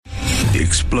the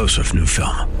explosive new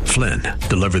film, Flynn,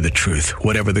 Deliver the Truth,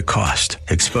 Whatever the Cost,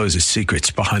 exposes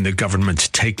secrets behind the government's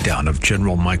takedown of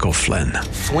General Michael Flynn.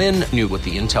 Flynn knew what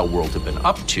the intel world had been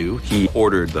up to. He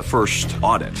ordered the first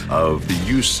audit of the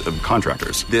use of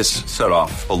contractors. This set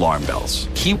off alarm bells.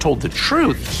 He told the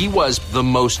truth. He was the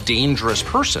most dangerous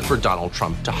person for Donald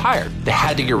Trump to hire. They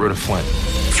had to get rid of Flynn.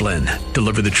 Flynn,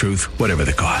 Deliver the Truth, Whatever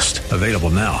the Cost. Available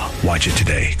now. Watch it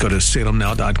today. Go to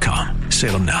salemnow.com.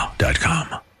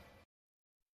 salemnow.com.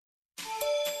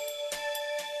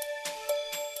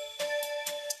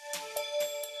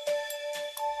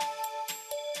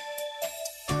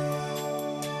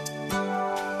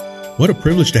 What a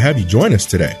privilege to have you join us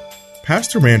today.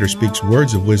 Pastor Rander speaks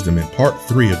words of wisdom in part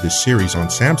 3 of this series on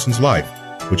Samson's life,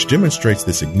 which demonstrates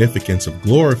the significance of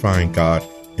glorifying God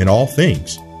in all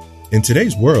things. In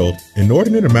today's world,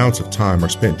 inordinate amounts of time are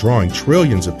spent drawing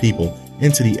trillions of people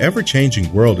into the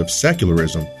ever-changing world of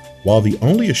secularism, while the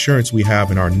only assurance we have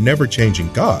in our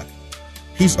never-changing God,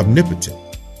 He's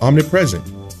omnipotent,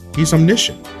 omnipresent, He's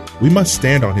omniscient. We must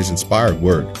stand on His inspired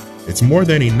word. It's more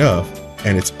than enough,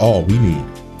 and it's all we need.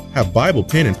 Have Bible,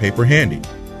 pen, and paper handy.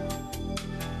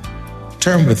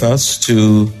 Turn with us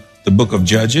to the book of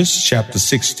Judges, chapter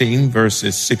 16,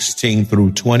 verses 16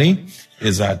 through 20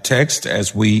 is our text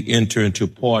as we enter into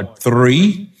part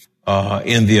 3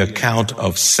 in the account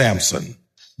of Samson.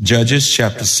 Judges,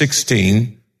 chapter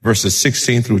 16, verses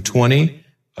 16 through 20.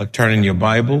 Turn in your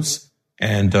Bibles,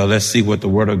 and let's see what the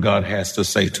Word of God has to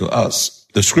say to us.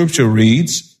 The scripture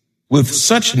reads, "With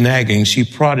such nagging, she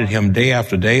prodded him day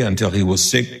after day until he was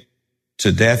sick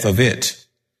to death of it.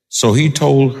 So he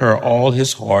told her all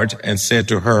his heart and said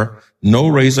to her, 'No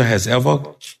razor has ever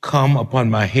come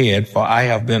upon my head, for I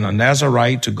have been a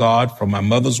Nazirite to God from my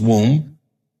mother's womb.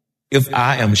 If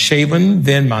I am shaven,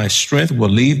 then my strength will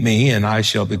leave me, and I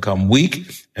shall become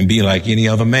weak and be like any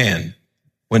other man.'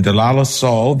 When Delilah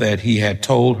saw that he had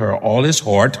told her all his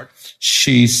heart,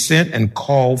 she sent and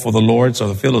called for the lords of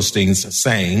the Philistines,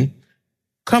 saying,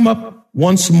 'Come up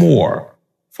once more,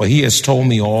 for he has told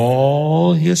me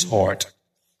all his heart.'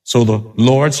 So the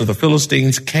lords of the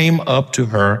Philistines came up to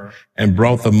her and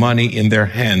brought the money in their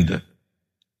hand.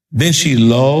 Then she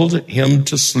lulled him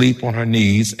to sleep on her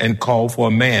knees and called for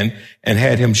a man and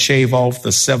had him shave off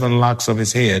the 7 locks of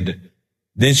his head.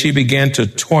 Then she began to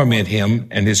torment him,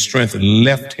 and his strength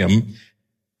left him.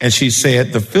 And she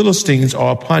said, 'The Philistines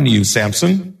are upon you,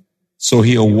 Samson.' So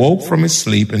he awoke from his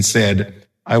sleep and said,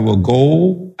 'I will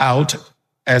go out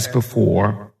as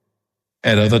before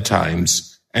at other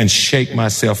times and shake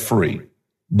myself free.'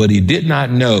 But he did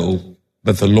not know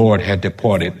that the Lord had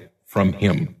departed from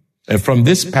him." And from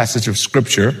this passage of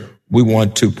scripture, we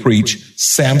want to preach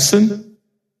Samson,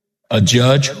 a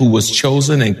judge who was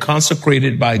chosen and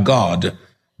consecrated by God,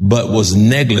 but was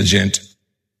negligent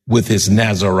with his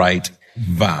Nazirite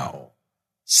vow.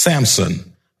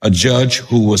 Samson, a judge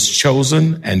who was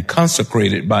chosen and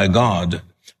consecrated by God,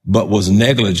 but was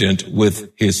negligent with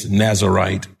his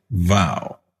Nazirite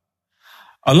vow.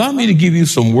 Allow me to give you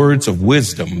some words of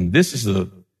wisdom. This is the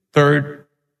third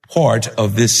part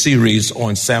of this series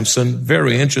on Samson.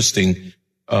 Very interesting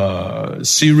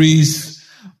series.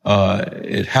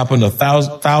 It happened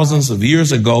thousands of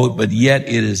years ago, but yet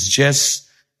it is just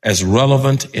as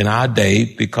relevant in our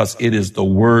day because it is the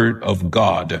Word of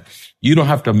God. You don't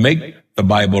have to make the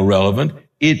Bible relevant.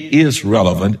 It is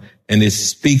relevant, and it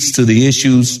speaks to the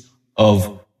issues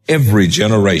of every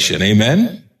generation.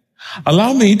 Amen?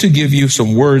 Allow me to give you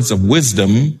some words of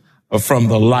wisdom from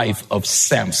the life of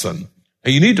Samson.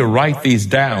 And you need to write these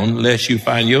down lest you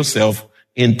find yourself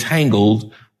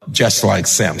entangled just like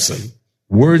Samson.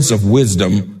 Words of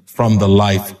wisdom from the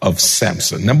life of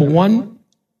Samson. Number 1,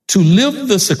 to live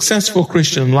the successful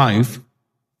Christian life,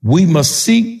 we must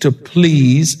seek to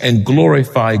please and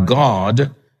glorify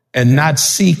God and not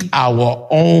seek our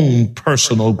own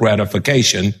personal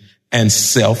gratification and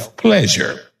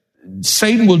self-pleasure.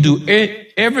 Satan will do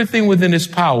everything within his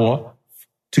power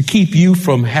to keep you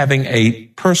from having a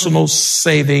personal,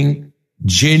 saving,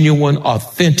 genuine,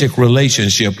 authentic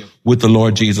relationship with the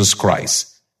Lord Jesus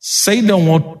Christ. Satan don't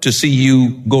want to see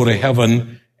you go to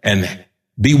heaven and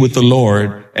be with the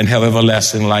Lord and have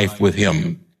everlasting life with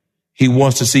him. He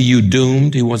wants to see you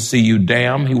doomed. He wants to see you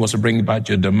damned. He wants to bring about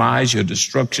your demise, your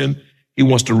destruction. He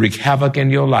wants to wreak havoc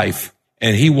in your life.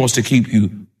 And he wants to keep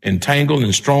you entangled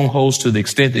in strongholds to the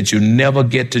extent that you never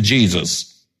get to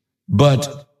Jesus.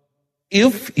 But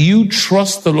if you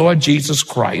trust the Lord Jesus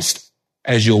Christ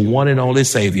as your one and only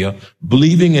Savior,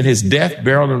 believing in his death,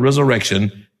 burial, and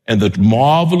resurrection, and the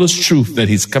marvelous truth that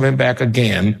he's coming back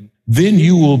again, then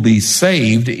you will be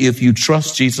saved if you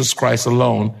trust Jesus Christ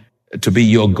alone to be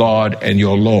your God and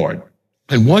your Lord.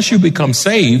 And once you become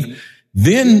saved,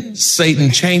 then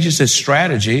Satan changes his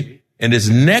strategy, and his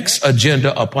next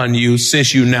agenda upon you,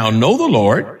 since you now know the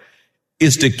Lord,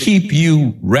 is to keep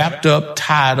you wrapped up,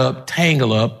 tied up,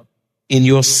 tangled up in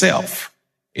yourself.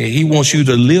 And he wants you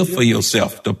to live for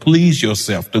yourself, to please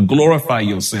yourself, to glorify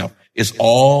yourself. It's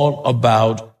all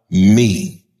about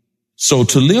me. So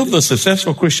to live the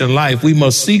successful Christian life, we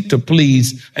must seek to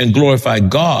please and glorify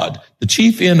God. The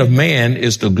chief end of man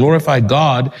is to glorify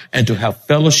God and to have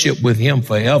fellowship with him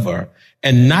forever,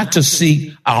 and not to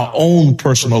seek our own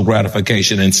personal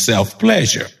gratification and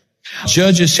self-pleasure.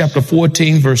 Judges chapter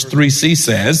 14, verse 3c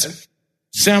says,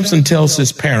 Samson tells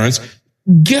his parents,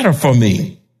 get her for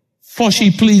me, for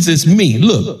she pleases me.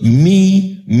 Look,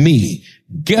 me.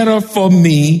 Get her for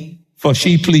me, for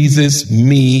she pleases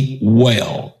me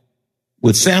well.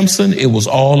 With Samson, it was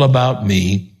all about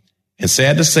me. And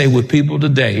sad to say, with people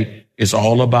today, it's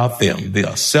all about them. They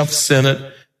are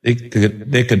self-centered.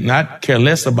 They could not care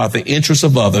less about the interests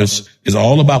of others. It's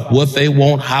all about what they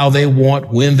want, how they want,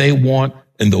 when they want,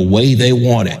 and the way they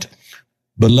want it.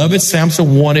 Beloved,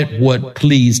 Samson wanted what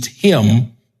pleased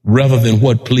him rather than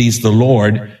what pleased the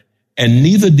Lord, and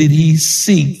neither did he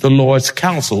seek the Lord's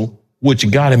counsel, which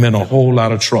got him in a whole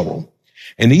lot of trouble.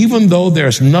 And even though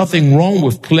there's nothing wrong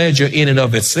with pleasure in and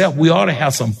of itself, we ought to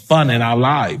have some fun in our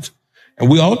lives, and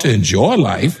we ought to enjoy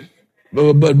life.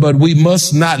 But we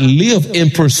must not live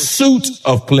in pursuit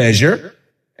of pleasure,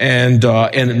 and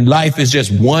life is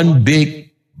just one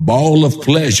big ball of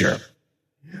pleasure.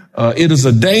 It is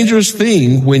a dangerous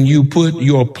thing when you put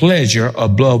your pleasure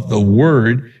above the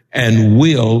word and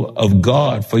will of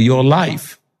God for your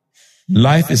life.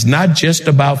 Life is not just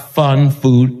about fun,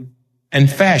 food,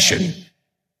 and fashion.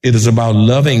 It is about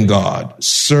loving God,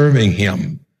 serving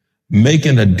him,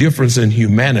 making a difference in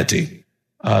humanity.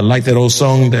 Like that old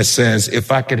song that says,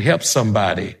 if I could help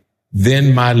somebody,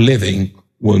 then my living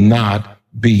will not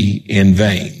be in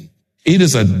vain. It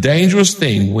is a dangerous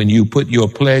thing when you put your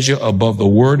pleasure above the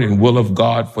word and will of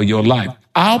God for your life.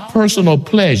 Our personal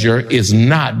pleasure is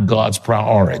not God's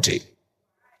priority.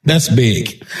 That's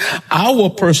big. Our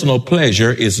personal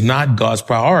pleasure is not God's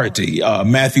priority.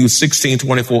 Matthew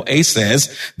 16:24a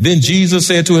says, then Jesus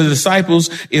said to his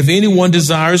disciples, if anyone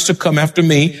desires to come after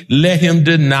me, let him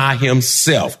deny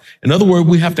himself. In other words,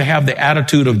 we have to have the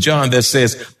attitude of John that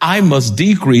says, I must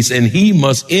decrease and he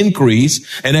must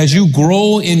increase. And as you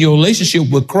grow in your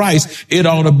relationship with Christ, it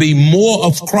ought to be more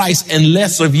of Christ and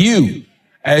less of you.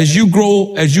 As you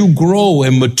grow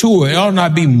and mature, it ought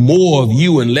not be more of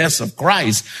you and less of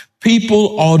Christ.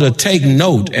 People ought to take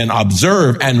note and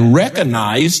observe and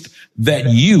recognize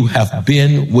that you have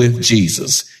been with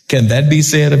Jesus. Can that be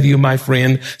said of you, my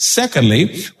friend?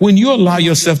 Secondly, when you allow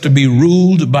yourself to be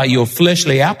ruled by your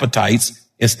fleshly appetites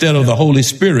instead of the Holy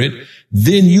Spirit,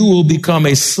 then you will become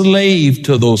a slave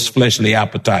to those fleshly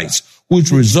appetites, which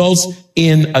results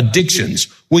in addictions.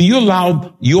 When you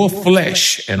allow your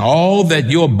flesh and all that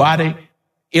your body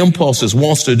impulses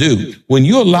wants to do, when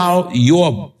you allow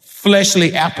your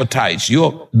fleshly appetites,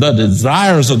 the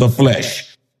desires of the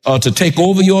flesh, to take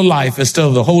over your life instead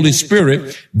of the Holy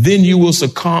Spirit, then you will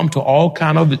succumb to all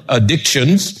kind of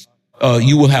addictions.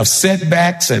 You will have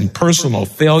setbacks and personal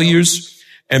failures.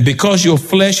 And because your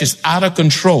flesh is out of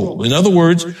control, in other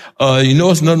words,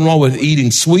 it's nothing wrong with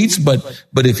eating sweets, but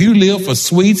if you live for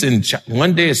sweets and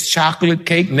one day is chocolate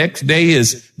cake, next day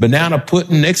is banana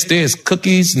pudding, next day is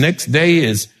cookies, next day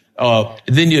is,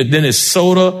 then it's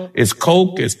soda, it's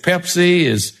Coke, it's Pepsi,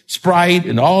 it's Sprite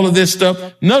and all of this stuff.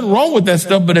 Nothing wrong with that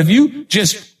stuff. But if you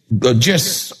just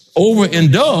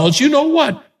overindulge, you know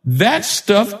what? That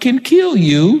stuff can kill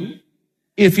you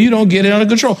if you don't get it under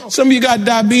control. Some of you got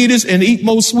diabetes and eat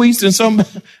more sweets than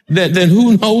than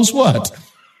who knows what.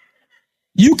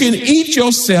 You can eat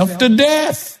yourself to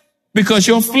death because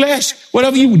your flesh,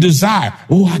 whatever you desire.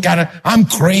 I'm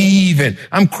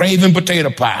craving potato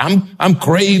pie. I'm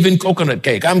craving coconut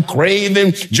cake. I'm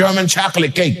craving German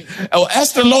chocolate cake.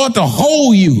 Ask the Lord to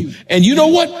hold you. And you know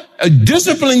what?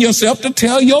 Discipline yourself to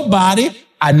tell your body,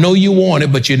 I know you want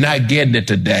it, but you're not getting it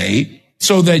today.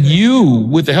 So that you,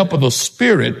 with the help of the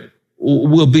Spirit,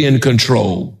 will be in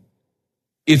control.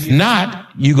 If not,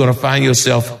 you're going to find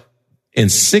yourself in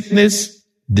sickness,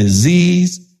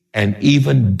 disease, and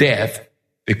even death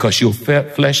because your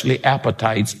fleshly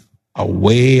appetites are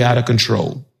way out of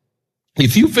control.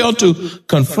 If you fail to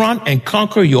confront and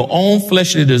conquer your own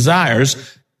fleshly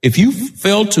desires, if you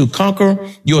fail to conquer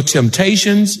your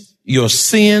temptations, your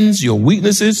sins, your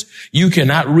weaknesses, you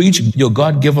cannot reach your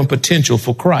God-given potential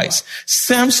for Christ.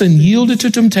 Samson yielded to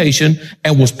temptation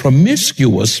and was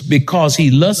promiscuous because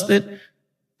he lusted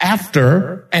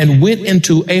after and went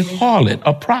into a harlot,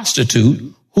 a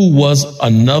prostitute, who was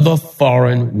another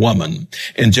foreign woman.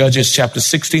 In Judges chapter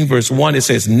 16, verse 1, it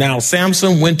says, now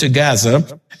Samson went to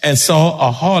Gaza and saw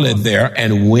a harlot there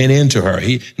and went into her.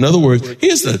 In other words,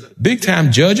 here's the big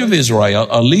time judge of Israel,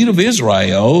 a leader of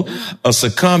Israel,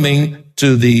 succumbing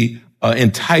to the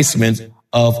enticement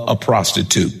of a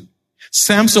prostitute.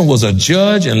 Samson was a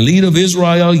judge and leader of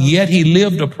Israel, yet he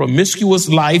lived a promiscuous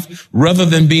life rather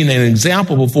than being an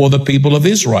example before the people of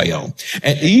Israel.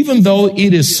 And even though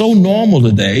it is so normal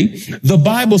today, the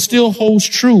Bible still holds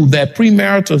true that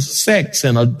premarital sex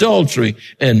and adultery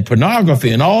and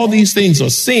pornography and all these things are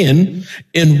sin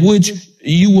in which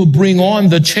you will bring on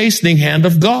the chastening hand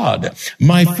of God.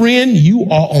 My friend, you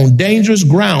are on dangerous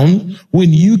ground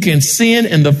when you can sin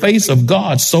in the face of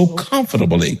God so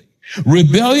comfortably.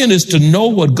 Rebellion is to know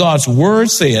what God's word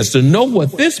says, to know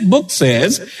what this book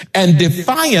says, and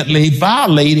defiantly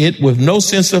violate it with no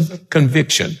sense of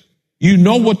conviction. You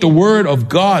know what the word of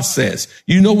God says.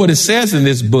 You know what it says in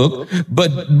this book,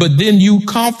 but then you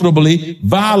comfortably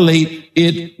violate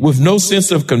it with no sense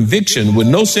of conviction, with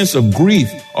no sense of grief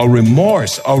or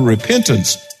remorse or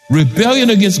repentance. Rebellion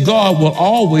against God will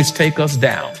always take us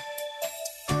down.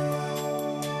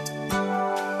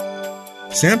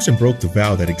 Samson broke the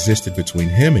vow that existed between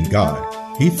him and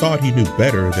God. He thought he knew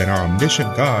better than our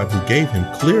omniscient God, who gave him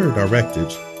clearer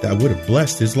directives that would have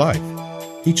blessed his life.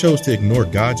 He chose to ignore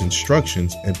God's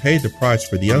instructions and paid the price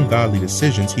for the ungodly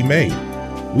decisions he made.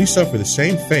 We suffer the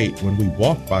same fate when we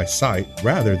walk by sight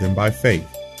rather than by faith,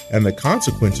 and the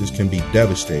consequences can be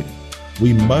devastating.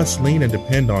 We must lean and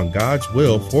depend on God's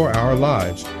will for our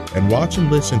lives and watch and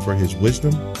listen for his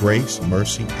wisdom, grace,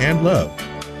 mercy, and love.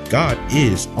 God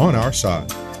is on our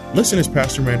side. Listen as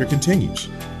Pastor Mander continues.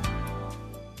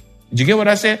 Did you get what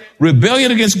I said? Rebellion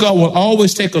against God will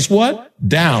always take us what?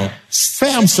 Down.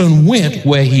 Samson went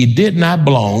where he did not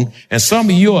belong, and some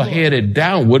of you are headed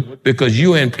downward because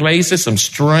you're in places, some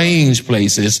strange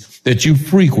places that you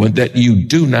frequent that you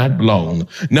do not belong.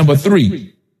 Number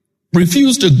 3,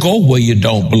 refuse to go where you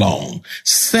don't belong.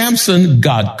 Samson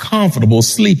got comfortable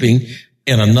sleeping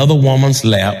in another woman's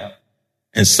lap.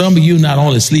 And some of you not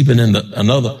only sleeping in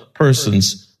another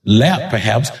person's lap,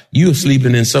 perhaps, you're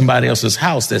sleeping in somebody else's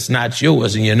house that's not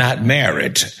yours and you're not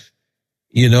married.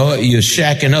 You know, you're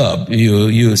shacking up. You're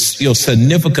your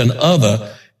significant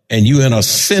other and you're in a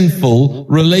sinful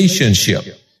relationship.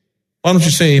 Why don't you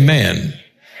say amen?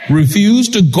 Refuse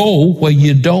to go where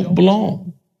you don't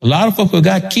belong. A lot of folk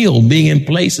got killed being in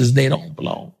places they don't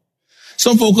belong.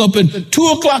 Some folk up at 2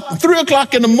 o'clock, 3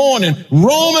 o'clock in the morning,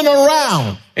 roaming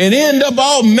around and end up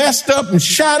all messed up and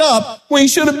shot up when you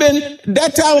should have been,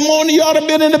 that time of morning, you ought to have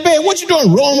been in the bed. What you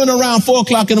doing roaming around 4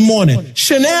 o'clock in the morning?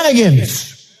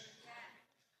 Shenanigans.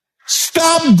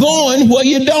 Stop going where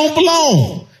you don't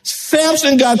belong.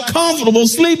 Samson got comfortable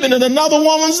sleeping in another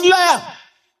woman's lap.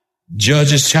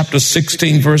 Judges chapter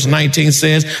 16, verse 19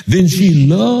 says, then she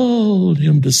lulled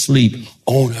him to sleep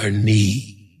on her knees.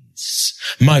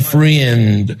 My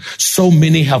friend, so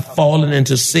many have fallen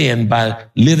into sin by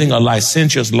living a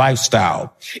licentious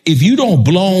lifestyle. If you don't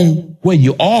belong where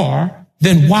you are,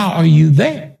 then why are you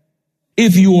there?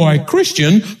 If you are a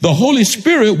Christian, the Holy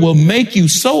Spirit will make you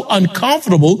so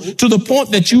uncomfortable to the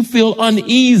point that you feel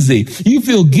uneasy, you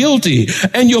feel guilty,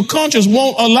 and your conscience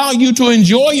won't allow you to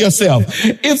enjoy yourself.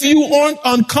 If you aren't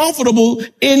uncomfortable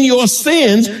in your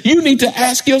sins, you need to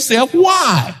ask yourself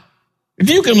why. If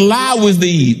you can lie with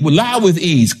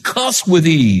ease, cuss with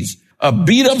ease,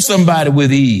 beat up somebody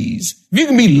with ease, if you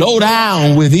can be low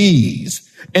down with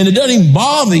ease, and it doesn't even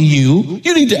bother you,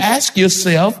 you need to ask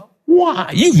yourself why.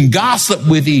 You can gossip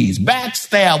with ease,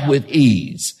 backstab with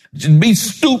ease, be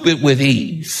stupid with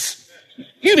ease.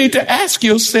 You need to ask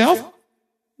yourself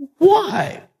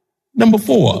why. Number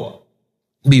 4,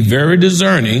 be very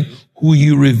discerning who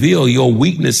you reveal your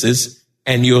weaknesses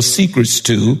and your secrets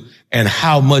to, and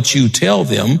how much you tell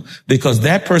them, because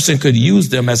that person could use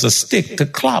them as a stick to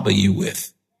clobber you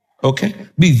with. Okay?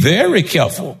 Be very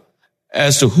careful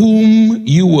as to whom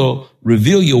you will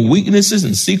reveal your weaknesses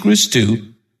and secrets to,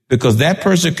 because that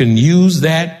person can use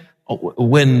that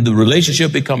when the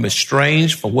relationship becomes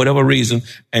estranged for whatever reason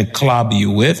and clobber you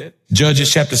with.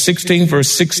 Judges chapter 16, verse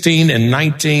 16 and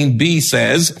 19b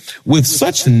says, with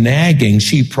such nagging,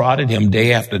 she prodded him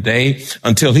day after day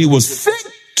until he was sick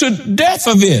to death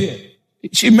of it.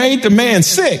 She made the man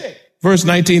sick. Verse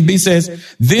 19b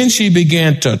says, then she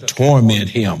began to torment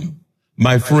him.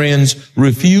 My friends,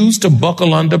 refuse to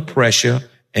buckle under pressure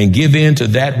and give in to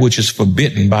that which is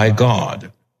forbidden by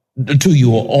God, to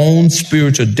your own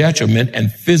spiritual detriment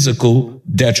and physical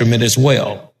detriment as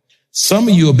well. Some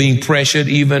of you are being pressured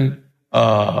even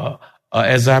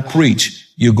as I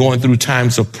preach. You're going through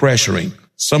times of pressuring.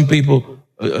 Some people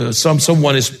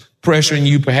Someone is pressuring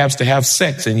you perhaps to have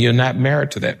sex and you're not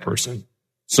married to that person.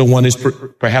 Someone is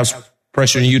perhaps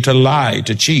pressuring you to lie,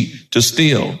 to cheat, to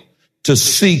steal, to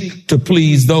seek to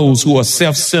please those who are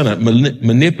self-centered,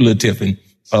 manipulative, and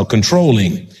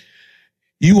controlling.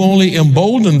 You only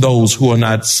embolden those who are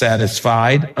not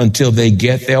satisfied until they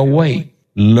get their way.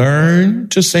 Learn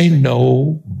to say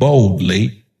no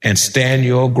boldly and stand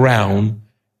your ground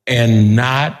and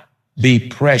not be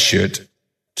pressured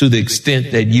to the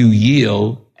extent that you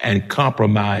yield and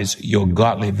compromise your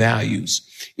godly values.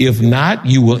 If not,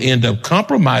 you will end up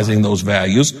compromising those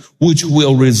values, which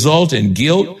will result in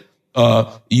guilt.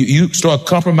 You start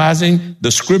compromising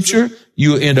the scripture,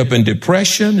 you end up in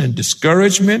depression and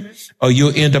discouragement, or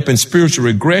you'll end up in spiritual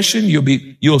regression.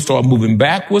 You'll start moving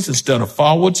backwards instead of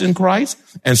forwards in Christ,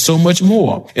 and so much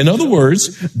more. In other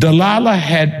words, Delilah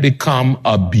had become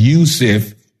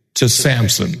abusive to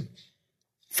Samson.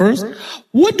 First,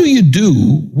 what do you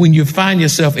do when you find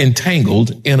yourself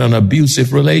entangled in an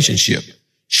abusive relationship?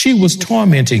 She was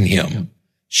tormenting him.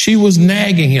 She was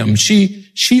nagging him. She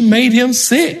made him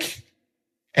sick.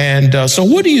 And so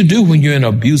what do you do when you're in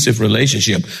an abusive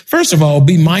relationship? First of all,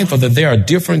 be mindful that there are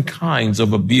different kinds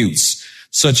of abuse,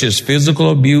 such as physical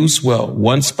abuse. Well,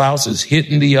 one spouse is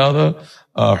hitting the other,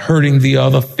 hurting the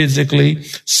other physically.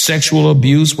 Sexual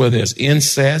abuse, where there's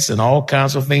incest and all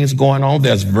kinds of things going on.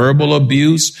 There's verbal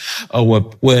abuse,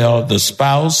 where the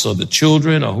spouse or the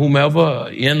children or whomever,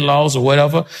 in-laws or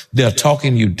whatever, they're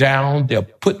talking you down. They'll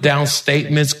put down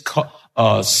statements,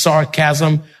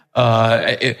 sarcasm.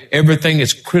 Everything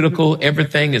is critical.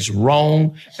 Everything is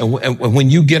wrong. And when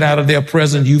you get out of their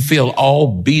presence, you feel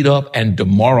all beat up and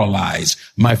demoralized.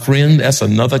 My friend, that's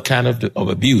another kind of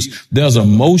abuse. There's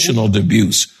emotional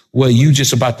abuse, where you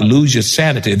just about to lose your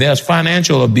sanity. There's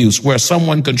financial abuse, where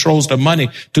someone controls the money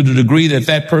to the degree that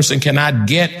that person cannot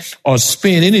get or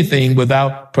spend anything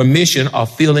without permission or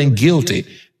feeling guilty.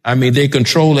 I mean, they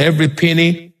control every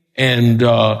penny and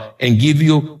give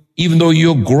you, even though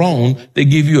you're grown, they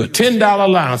give you a $10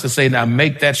 allowance and say, now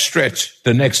make that stretch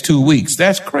the next 2 weeks.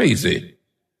 That's crazy.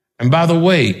 And by the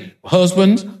way,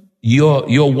 husbands,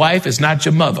 your wife is not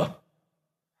your mother.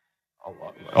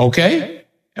 Okay?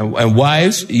 And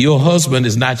wives, your husband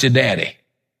is not your daddy.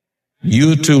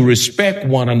 You're to respect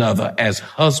one another as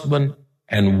husband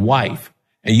and wife.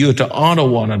 And you're to honor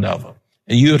one another.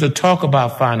 And you're to talk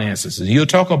about finances. And you're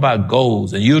to talk about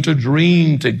goals. And you're to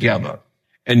dream together.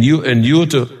 And you're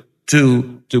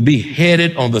to be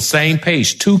headed on the same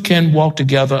page. Two can walk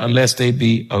together unless they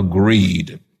be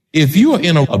agreed. If you are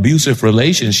in an abusive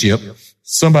relationship,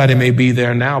 somebody may be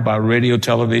there now by radio,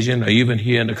 television, or even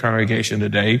here in the congregation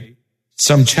today.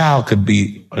 Some child could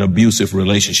be an abusive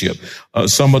relationship.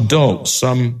 Some adult,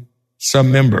 some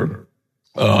member.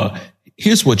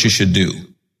 Here's what you should do.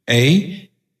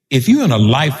 If you're in a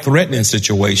life-threatening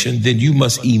situation, then you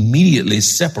must immediately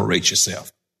separate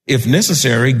yourself. If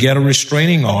necessary, get a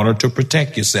restraining order to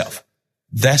protect yourself.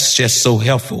 That's just so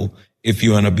helpful if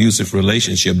you're in an abusive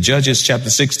relationship. Judges chapter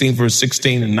 16, verse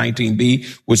 16 and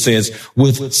 19b, which says,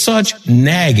 with such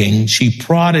nagging, she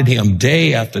prodded him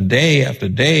day after day after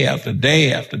day after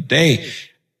day after day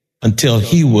until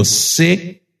he was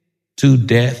sick to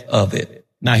death of it.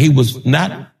 Now, he was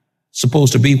not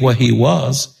supposed to be where he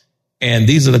was, and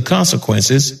these are the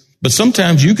consequences. But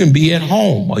sometimes you can be at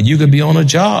home, or you can be on a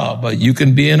job, or you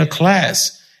can be in a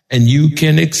class, and you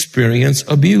can experience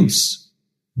abuse.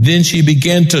 Then she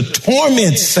began to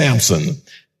torment Samson.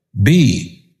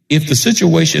 B, if the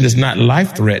situation is not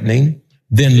life-threatening,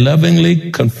 then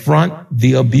lovingly confront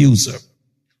the abuser.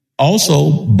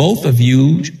 Also, both of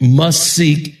you must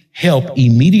seek help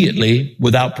immediately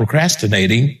without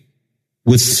procrastinating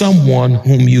with someone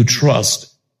whom you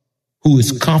trust, who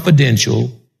is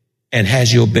confidential and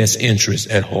has your best interest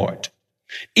at heart.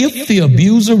 If the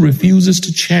abuser refuses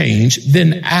to change,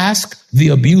 then ask the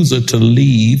abuser to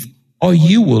leave, or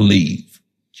you will leave.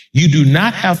 You do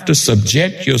not have to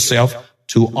subject yourself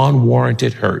to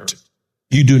unwarranted hurt.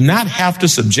 You do not have to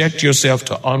subject yourself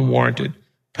to unwarranted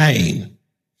pain.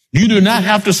 You do not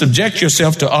have to subject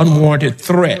yourself to unwarranted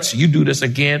threats. You do this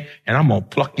again, and I'm going to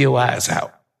pluck your eyes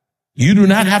out. You do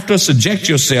not have to subject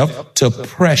yourself to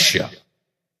pressure,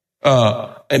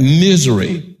 and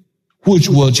misery, which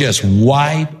will just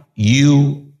wipe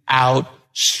you out,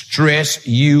 stress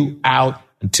you out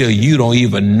until you don't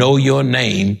even know your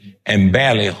name and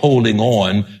barely holding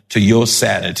on to your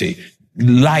sanity.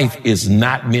 Life is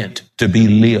not meant to be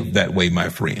lived that way, my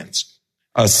friends.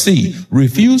 C,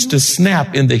 refuse to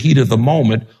snap in the heat of the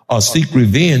moment or seek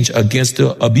revenge against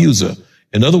the abuser.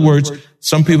 In other words,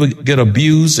 some people get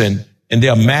abused and and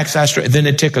they'll max out strength. Then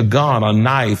they take a gun, a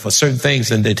knife, or certain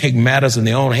things, and they take matters in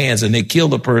their own hands, and they kill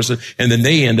the person, and then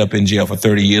they end up in jail for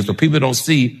 30 years. But people don't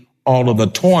see all of the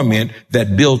torment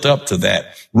that built up to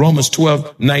that. Romans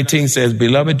 12:19 says,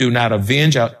 "Beloved, do not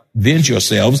avenge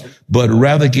yourselves, but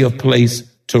rather give place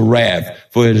to wrath.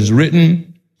 For it is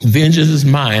written, vengeance is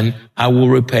mine, I will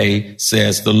repay,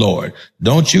 says the Lord."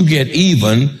 Don't you get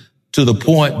even to the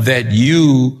point that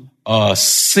you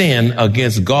sin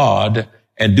against God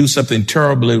and do something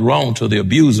terribly wrong to the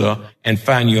abuser and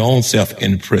find your own self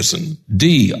in prison.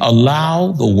 D,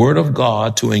 allow the word of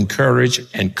God to encourage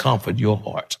and comfort your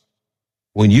heart.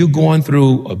 When you're going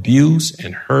through abuse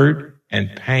and hurt and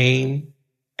pain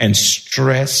and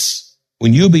stress,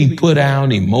 when you're being put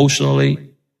down emotionally,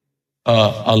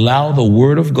 allow the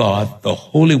word of God, the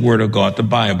holy word of God, the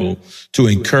Bible, to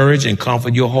encourage and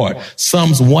comfort your heart.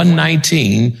 Psalms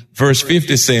 119 verse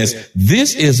 50 says,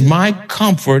 "This is my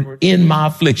comfort in my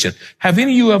affliction." Have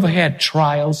any of you ever had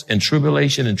trials and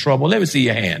tribulation and trouble? Let me see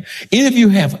your hand. Any of you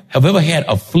have ever had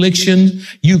affliction?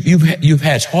 You've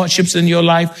had hardships in your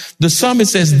life. The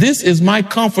psalmist says, "This is my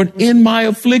comfort in my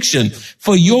affliction,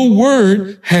 for your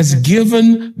word has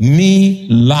given me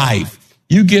life."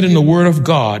 You get in the word of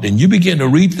God and you begin to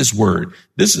read this word.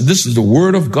 This is the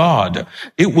word of God.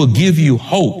 It will give you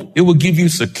hope. It will give you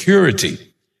security.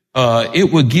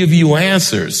 It will give you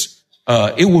answers.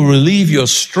 It will relieve your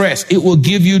stress. It will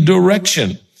give you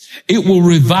direction. It will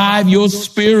revive your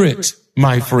spirit,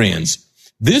 my friends.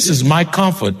 This is my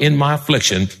comfort in my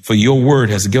affliction, for your word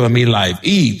has given me life.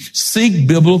 E, seek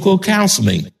biblical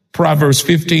counseling. Proverbs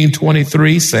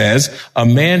 15:23 says, "A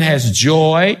man has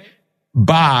joy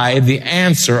by the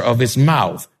answer of his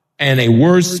mouth, and a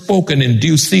word spoken in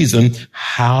due season,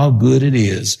 how good it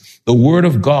is." The word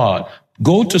of God.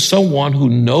 Go to someone who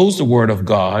knows the word of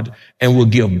God and will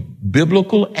give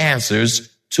biblical answers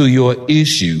to your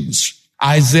issues.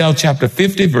 Isaiah chapter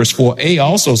 50 verse 4a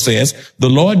also says, "The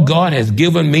Lord God has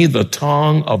given me the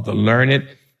tongue of the learned,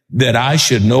 that I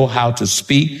should know how to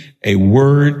speak a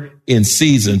word in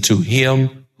season to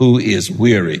him who is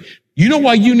weary." You know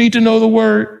why you need to know the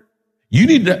word? You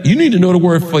need to know the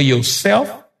word for yourself,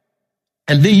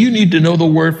 and then you need to know the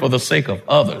word for the sake of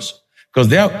others, because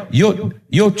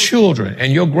your children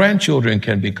and your grandchildren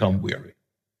can become weary.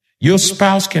 Your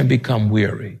spouse can become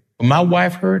weary. When my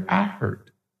wife hurt, I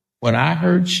hurt. When I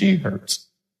hurt, she hurts.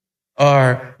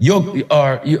 Or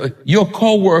your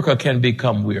coworker can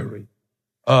become weary.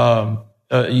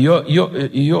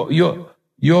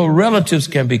 Your relatives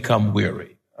can become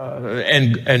weary.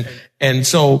 And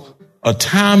so a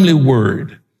timely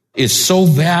word is so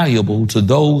valuable to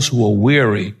those who are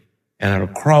weary and at a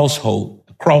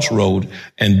crossroad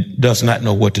and does not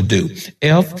know what to do.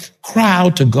 F, cry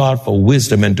out to God for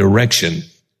wisdom and direction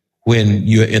when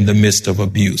you're in the midst of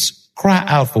abuse. Cry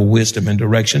out for wisdom and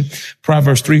direction.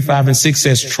 Proverbs 3:5-6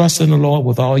 says, "Trust in the Lord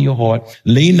with all your heart.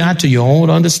 Lean not to your own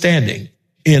understanding.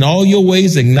 In all your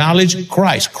ways, acknowledge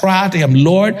Christ." Cry out to him,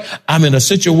 "Lord, I'm in a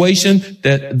situation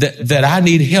that I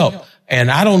need help. And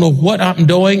I don't know what I'm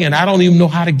doing, and I don't even know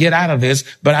how to get out of this,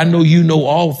 but I know you know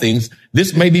all things.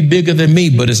 This may be bigger than me,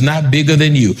 but it's not bigger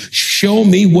than you. Show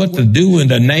me what to do in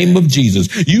the name of Jesus."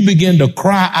 You begin to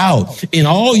cry out. In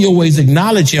all your ways,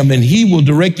 acknowledge him, and he will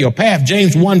direct your path.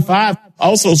 James 1:5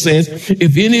 also says,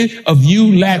 "If any of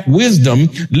you lack wisdom,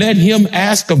 let him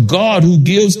ask of God, who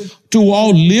gives to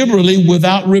all liberally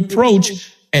without reproach,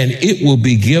 and it will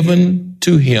be given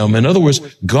to him." In other words,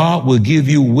 God will give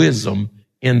you wisdom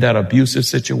in that abusive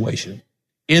situation.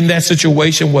 In that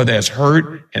situation where there's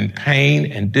hurt and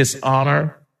pain and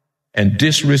dishonor and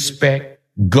disrespect,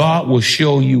 God will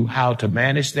show you how to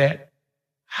manage that,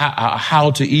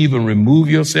 how to even remove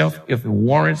yourself if it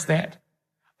warrants that.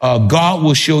 God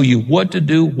will show you what to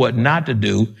do, what not to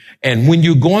do. And when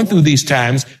you're going through these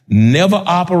times, never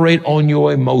operate on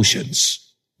your emotions.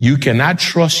 You cannot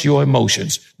trust your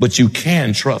emotions, but you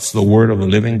can trust the word of the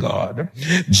living God.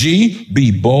 G, be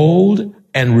bold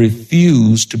and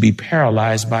refuse to be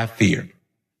paralyzed by fear.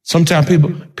 Sometimes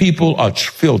people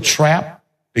feel trapped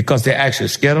because they're actually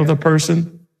scared of the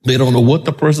person. They don't know what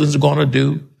the person is going to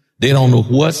do. They don't know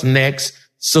what's next.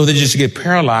 So they just get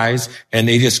paralyzed and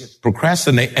they just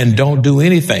procrastinate and don't do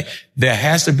anything. There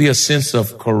has to be a sense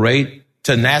of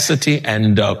tenacity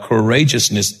and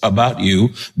courageousness about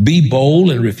you. Be bold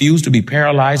and refuse to be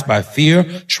paralyzed by fear,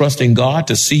 trusting God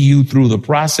to see you through the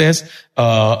process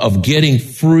of getting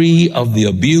free of the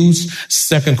abuse.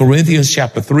 2 Corinthians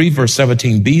chapter 3 verse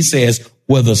 17b says,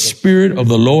 "Where the Spirit of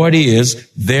the Lord is,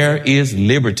 there is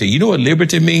liberty." You know what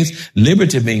liberty means?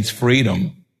 Liberty means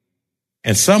freedom.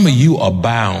 And some of you are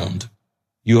bound.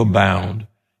 You're bound.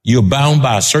 You're bound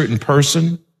by a certain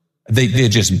person They're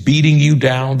just beating you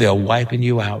down. They're wiping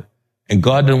you out. And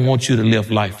God doesn't want you to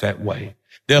live life that way.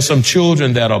 There are some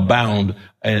children that are bound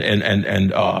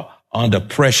and under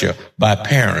pressure by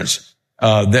parents. There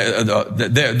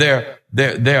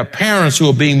are parents who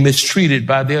are being mistreated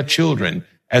by their children.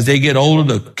 As they get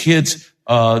older, the kids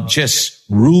just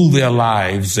rule their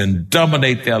lives and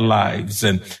dominate their lives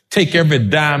and take every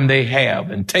dime they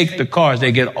have and take the cars.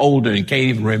 They get older and can't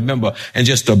even remember and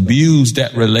just abuse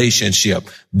that relationship.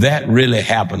 That really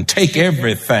happened. Take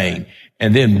everything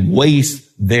and then waste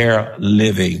their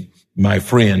living. My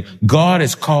friend, God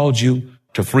has called you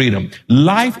to freedom.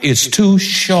 Life is too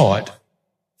short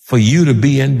for you to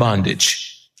be in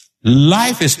bondage.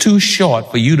 Life is too short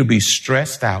for you to be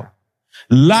stressed out.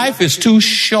 Life is too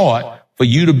short for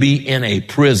you to be in a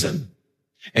prison.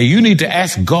 And you need to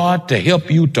ask God to help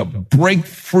you to break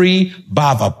free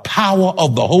by the power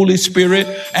of the Holy Spirit.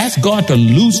 Ask God to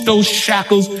loose those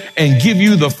shackles and give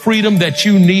you the freedom that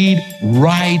you need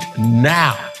right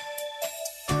now.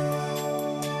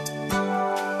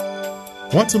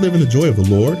 Want to live in the joy of the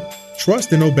Lord?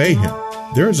 Trust and obey Him.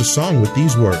 There is a song with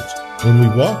these words. When we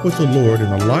walk with the Lord in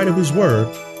the light of His word,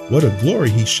 what a glory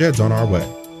He sheds on our way.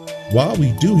 While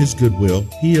we do His good will,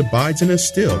 He abides in us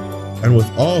still, and with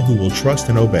all who will trust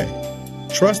and obey.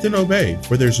 Trust and obey,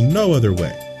 for there's no other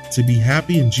way to be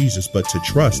happy in Jesus but to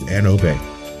trust and obey.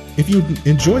 If you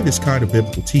enjoy this kind of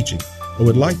biblical teaching or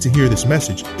would like to hear this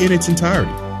message in its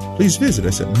entirety, please visit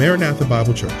us at Maranatha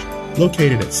Bible Church,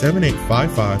 located at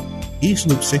 7855 East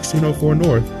Loop 1604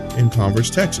 North in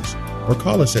Converse, Texas, or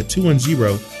call us at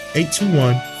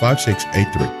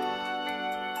 210-821-5683.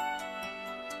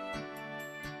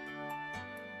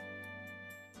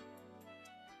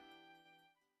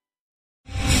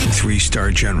 3-star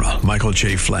General Michael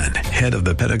J. Flynn, head of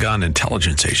the Pentagon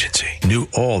Intelligence Agency, knew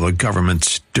all the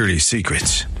government's dirty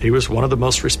secrets. He was one of the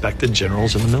most respected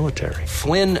generals in the military.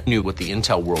 Flynn knew what the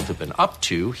intel world had been up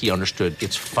to. He understood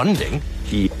its funding.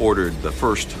 He ordered the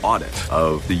first audit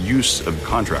of the use of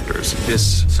contractors.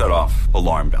 This set off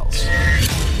alarm bells.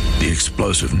 The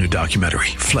explosive new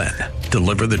documentary, Flynn,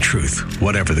 Deliver the Truth,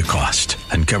 Whatever the Cost,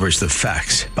 uncovers the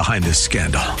facts behind this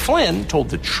scandal. Flynn told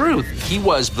the truth. He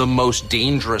was the most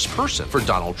dangerous person for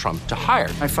Donald Trump to hire.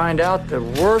 I find out the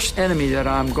worst enemy that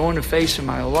I'm going to face in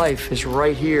my life is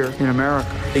right here in America.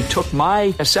 They took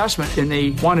my assessment and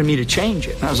they wanted me to change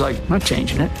it. And I was like, I'm not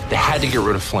changing it. They had to get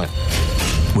rid of Flynn.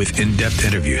 With in-depth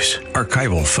interviews,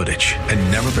 archival footage,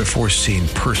 and never-before-seen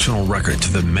personal records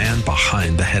of the man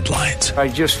behind the headlines. I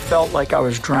just felt like I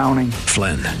was drowning.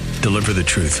 Flynn, Deliver the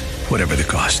Truth, Whatever the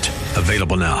Cost.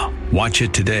 Available now. Watch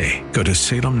it today. Go to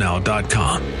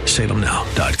salemnow.com.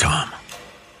 salemnow.com.